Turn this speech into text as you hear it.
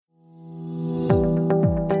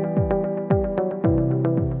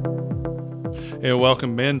And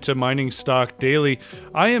welcome in to Mining Stock Daily.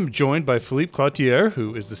 I am joined by Philippe Cloutier,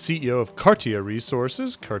 who is the CEO of Cartier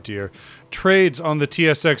Resources. Cartier trades on the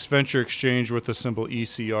TSX Venture Exchange with the symbol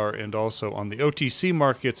ECR and also on the OTC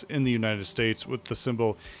markets in the United States with the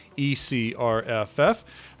symbol ECRFF.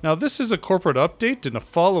 Now, this is a corporate update and a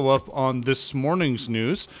follow-up on this morning's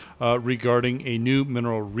news regarding a new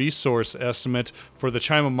mineral resource estimate for the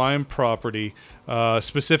Chima Mine property,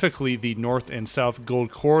 specifically the north and south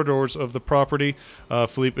gold corridors of the property.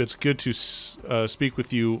 Philippe, it's good to speak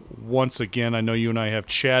with you once again. I know you and I have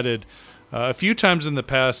chatted a few times in the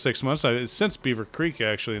past 6 months, since Beaver Creek,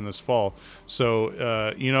 actually, in this fall.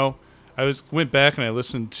 So, I went back and I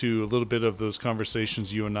listened to a little bit of those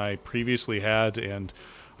conversations you and I previously had, and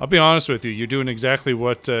I'll be honest with you, you're doing exactly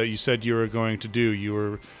what you said you were going to do. You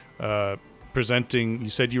were you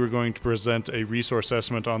said you were going to present a resource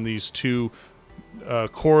estimate on these two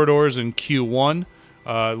corridors in Q1.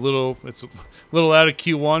 It's a little out of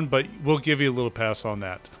Q1, but we'll give you a little pass on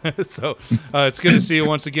that. So it's good to see you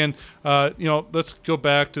once again. Let's go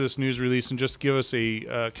back to this news release and just give us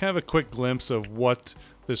a kind of a quick glimpse of what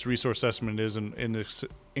this resource estimate is and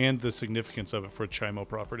the significance of it for Chimo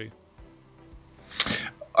property.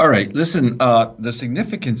 All right, listen, the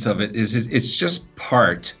significance of it is it's just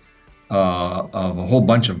part of a whole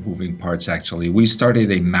bunch of moving parts, actually. We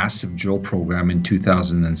started a massive drill program in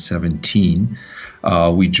 2017.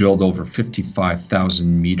 We drilled over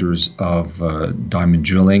 55,000 meters of diamond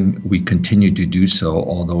drilling. We continue to do so,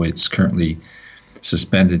 although it's currently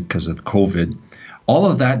suspended because of COVID. All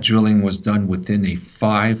of that drilling was done within a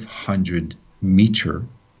 500 meter,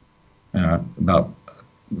 about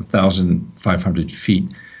 1,500 feet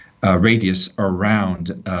radius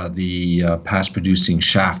around the past producing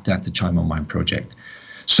shaft at the Chima Mine project.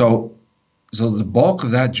 So the bulk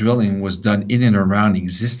of that drilling was done in and around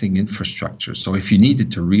existing infrastructure. So if you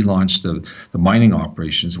needed to relaunch the mining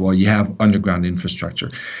operations, well, you have underground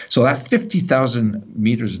infrastructure. So that 50,000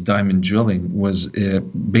 meters of diamond drilling was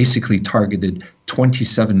basically targeted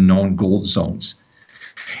 27 known gold zones.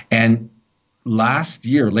 And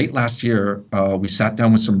late last year, we sat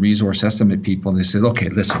down with some resource estimate people and they said, okay,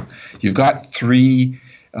 listen, you've got three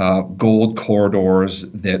gold corridors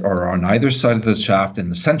that are on either side of the shaft and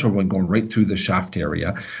the central one going right through the shaft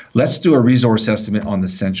area. Let's do a resource estimate on the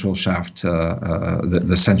central shaft,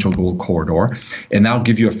 the central gold corridor, and that'll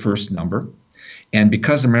give you a first number. And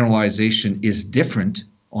because the mineralization is different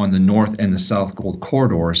on the north and the south gold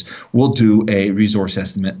corridors, we'll do a resource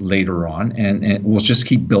estimate later on, and we'll just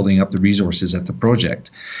keep building up the resources at the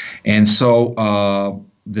project. And so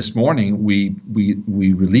this morning we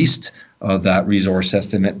released that resource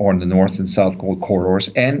estimate on the north and south gold corridors,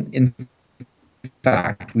 and in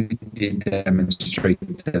fact we did demonstrate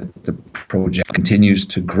that the project continues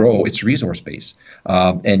to grow its resource base.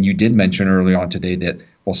 And you did mention earlier on today that,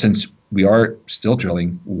 well, since we are still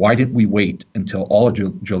drilling, why didn't we wait until all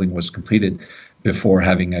drilling was completed before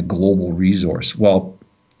having a global resource? Well,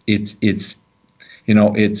 it's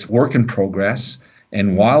work in progress.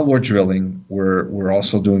 And while we're drilling, we're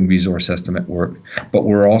also doing resource estimate work, but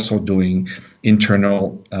we're also doing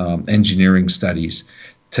internal engineering studies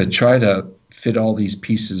to try to fit all these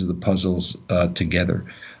pieces of the puzzles together.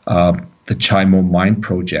 The Chimo Mine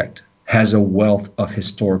project has a wealth of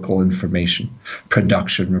historical information,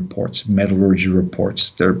 production reports, metallurgy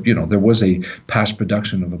reports. There was a past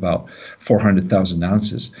production of about 400,000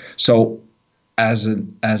 ounces. So as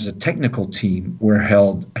a technical team, we're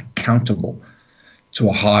held accountable to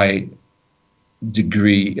a high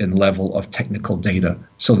degree and level of technical data.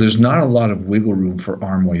 So there's not a lot of wiggle room for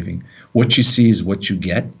arm waving. What you see is what you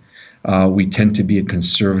get. We tend to be a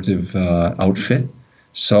conservative outfit.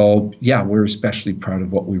 So, yeah, we're especially proud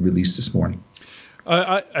of what we released this morning.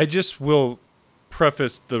 I just will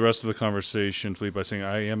preface the rest of the conversation, Philippe, by saying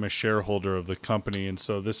I am a shareholder of the company, and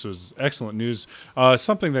so this was excellent news.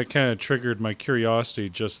 Something that kind of triggered my curiosity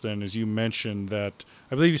just then, as you mentioned that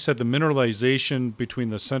I believe you said the mineralization between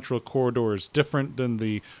the central corridor is different than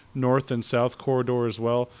the north and south corridor as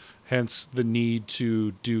well, hence the need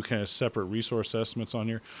to do kind of separate resource estimates on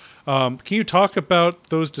here. Can you talk about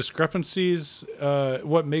those discrepancies,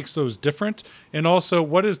 what makes those different, and also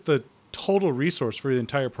what is the total resource for the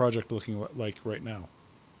entire project looking like right now?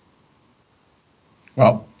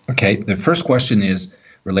 Well, okay, the first question is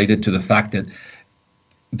related to the fact that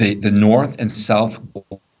the north and south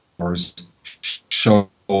corridors show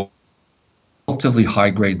relatively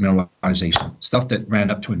high-grade mineralization, stuff that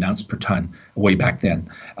ran up to an ounce per ton way back then,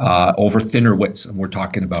 over thinner widths, and we're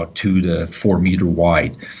talking about 2 to 4 meter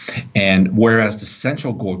wide. And whereas the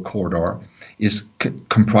central gold corridor is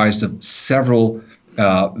comprised of several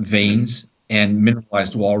veins and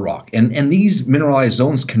mineralized wall rock. And these mineralized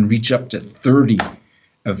zones can reach up to 30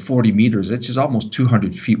 of 40 meters, which is almost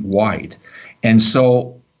 200 feet wide. And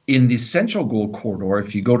so in the Central Gold Corridor,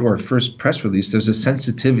 if you go to our first press release, there's a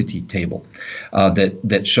sensitivity table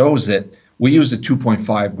that shows that we use a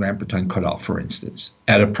 2.5 gram per ton cutoff, for instance,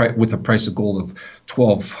 with a price of gold of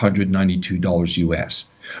 $1,292 US.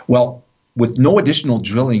 Well, with no additional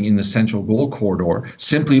drilling in the Central Gold Corridor,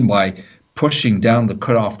 simply by pushing down the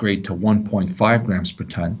cutoff grade to 1.5 grams per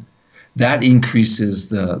ton, that increases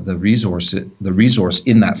the resource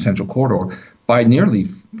in that Central Corridor by nearly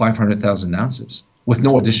 500,000 ounces with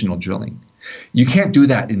no additional drilling. You can't do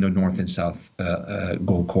that in the north and south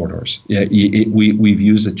gold corridors. We've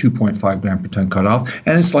used a 2.5 gram per ton cutoff,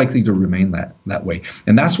 and it's likely to remain that way.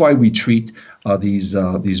 And that's why we treat these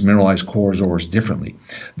mineralized corridors differently.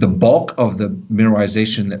 The bulk of the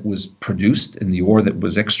mineralization that was produced in the ore that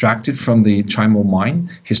was extracted from the Chimo mine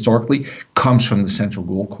historically comes from the Central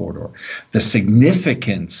Gold Corridor. The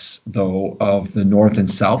significance, though, of the north and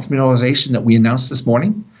south mineralization that we announced this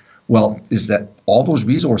morning, well, is that all those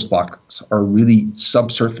resource blocks are really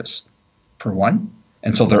subsurface, for one.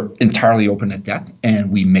 And so they're entirely open at depth, and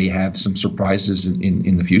we may have some surprises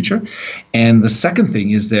in the future. And the second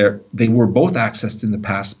thing is they were both accessed in the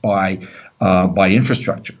past by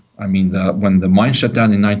infrastructure. I mean, when the mine shut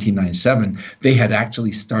down in 1997, they had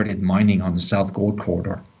actually started mining on the South Gold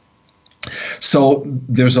Corridor. So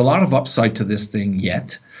there's a lot of upside to this thing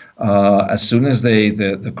yet. As soon as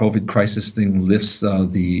the COVID crisis thing lifts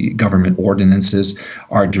the government ordinances,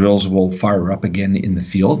 our drills will fire up again in the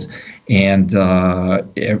field. And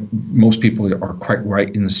most people are quite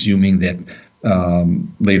right in assuming that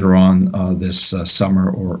later on this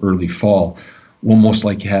summer or early fall, we'll most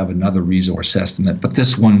likely have another resource estimate. But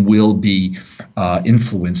this one will be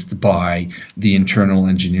influenced by the internal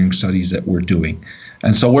engineering studies that we're doing.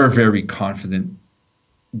 And so we're very confident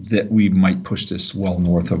that we might push this well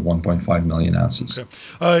north of 1.5 million ounces.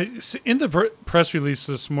 Okay. So in the press release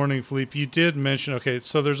this morning, Philippe, you did mention,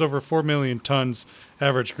 so there's over 4 million tons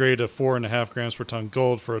average grade of 4.5 grams per ton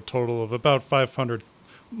gold for a total of about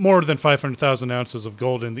more than 500,000 ounces of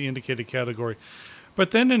gold in the indicated category. But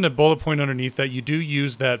then in a bullet point underneath that, you do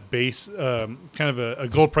use that base, kind of a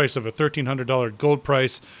gold price of a $1,300 gold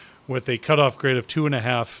price with a cutoff grade of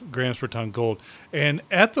 2.5 grams per ton gold. And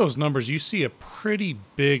at those numbers, you see a pretty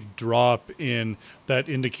big drop in that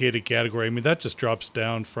indicated category. I mean, that just drops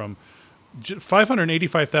down from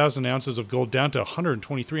 585,000 ounces of gold down to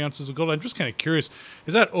 123 ounces of gold. I'm just kind of curious,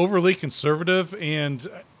 is that overly conservative? And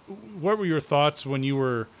what were your thoughts when you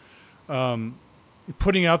were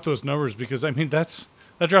putting out those numbers? Because, I mean, that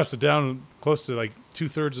drops it down close to like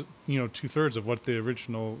two-thirds of what the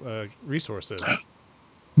original resource is.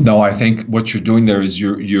 No, I think what you're doing there is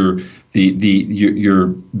you're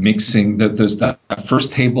mixing. The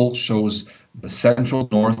first table shows the central,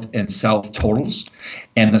 north, and south totals,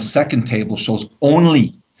 and the second table shows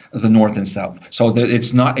only the north and south. So that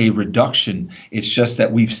it's not a reduction. It's just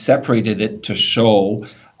that we've separated it to show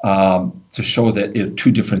that it's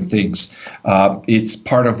two different things. It's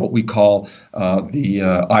part of what we call the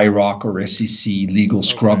IROC or SEC legal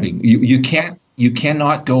scrubbing. Okay. You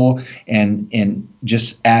cannot go and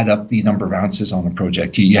just add up the number of ounces on a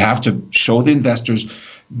project. You have to show the investors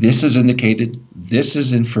this is indicated, this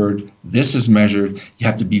is inferred, this is measured. You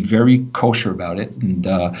have to be very kosher about it, and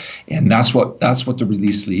that's what the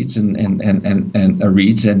release leads and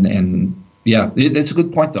reads and. Yeah, it's a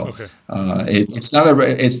good point though. Okay. It's not a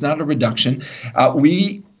reduction.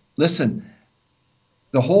 Listen.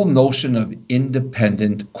 The whole notion of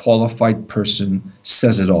independent, qualified person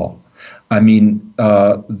says it all. I mean,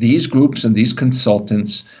 these groups and these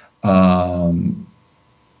consultants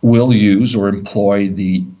will use or employ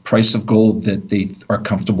the price of gold that they are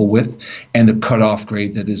comfortable with and the cutoff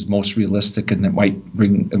grade that is most realistic and that might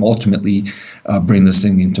ultimately bring this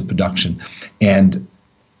thing into production. And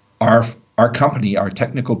our company, our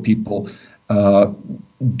technical people,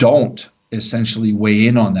 don't essentially weigh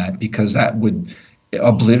in on that because that would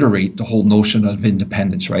obliterate the whole notion of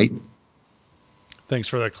independence, right? Thanks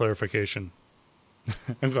for that clarification.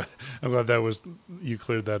 I'm glad that was you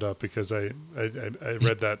cleared that up because I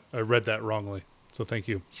read that wrongly. So thank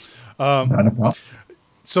you. Not a problem.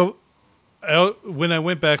 So when I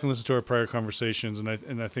went back and listened to our prior conversations, and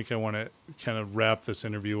I think I want to kind of wrap this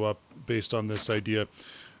interview up based on this idea.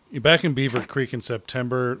 Back in Beaver Creek in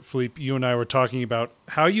September, Philippe, you and I were talking about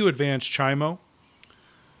how you advance Chimo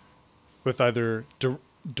with either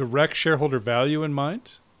direct shareholder value in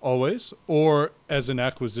mind, always, or as an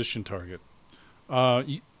acquisition target.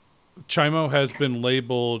 Chimo has been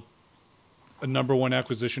labeled a number one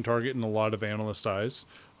acquisition target in a lot of analyst eyes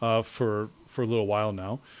for for a little while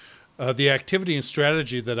now. The activity and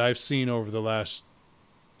strategy that I've seen over the last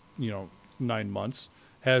 9 months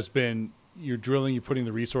has been you're drilling, you're putting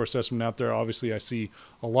the resource estimate out there. Obviously, I see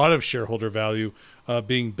a lot of shareholder value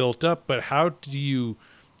being built up, but how do you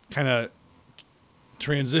kind of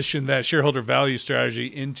transition that shareholder value strategy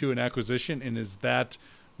into an acquisition, and is that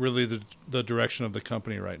really the direction of the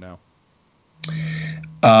company right now?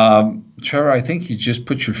 Trevor, I think you just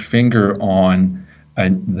put your finger on the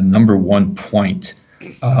number one point.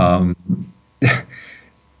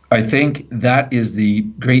 I think that is the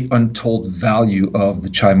great untold value of the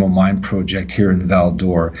Chimo Mine project here in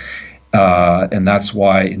Val-d'Or, and that's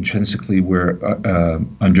why intrinsically we're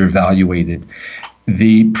undervaluated.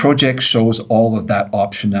 The project shows all of that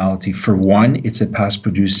optionality. For one, it's a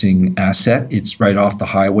past-producing asset. It's right off the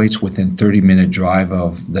highway. It's within 30-minute drive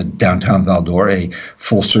of the downtown Val-d'Or, a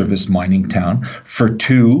full-service mining town. For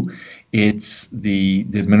two, it's the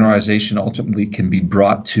mineralization ultimately can be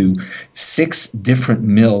brought to 6 different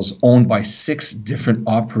mills owned by 6 different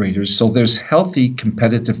operators. So there's healthy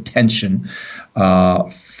competitive tension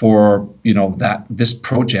for that this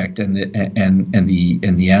project and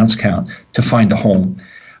the ounce count to find a home.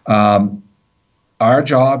 Our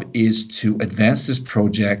job is to advance this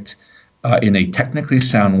project in a technically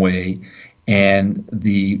sound way, and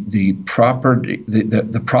the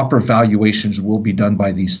proper valuations will be done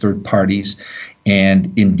by these third parties.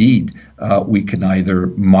 And indeed, we can either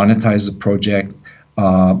monetize the project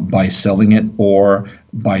by selling it or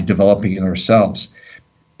by developing it ourselves.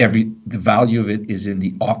 The value of it is in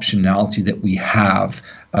the optionality that we have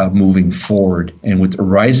moving forward. And with the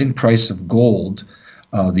rising price of gold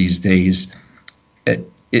these days,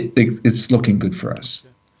 it's looking good for us.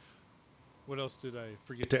 What else did I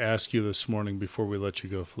forget to ask you this morning before we let you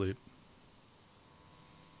go, Philippe?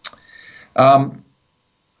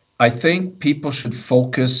 I think people should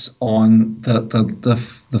focus on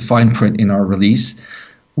the fine print in our release.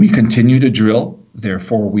 We continue to drill,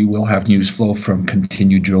 therefore we will have news flow from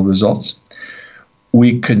continued drill results.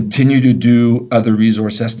 We continue to do other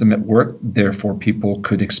resource estimate work, therefore people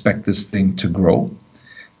could expect this thing to grow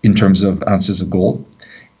in terms of ounces of gold.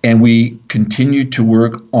 And we continue to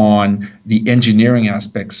work on the engineering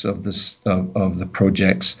aspects of the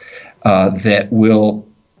projects that will,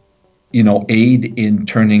 aid in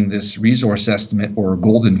turning this resource estimate or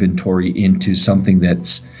gold inventory into something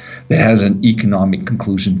that has an economic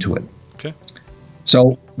conclusion to it. Okay.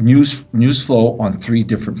 So news flow on 3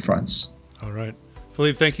 different fronts. All right.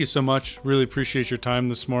 Philippe, thank you so much. Really appreciate your time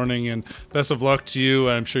this morning, and best of luck to you.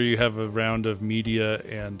 I'm sure you have a round of media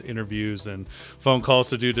and interviews and phone calls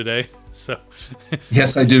to do today. So,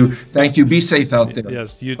 yes, I do. Thank you. Be safe out there.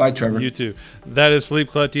 Yes, bye, Trevor. You too. That is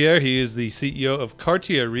Philippe Cloutier. He is the CEO of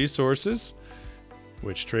Cartier Resources,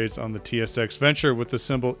 which trades on the TSX Venture with the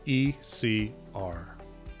symbol ECR.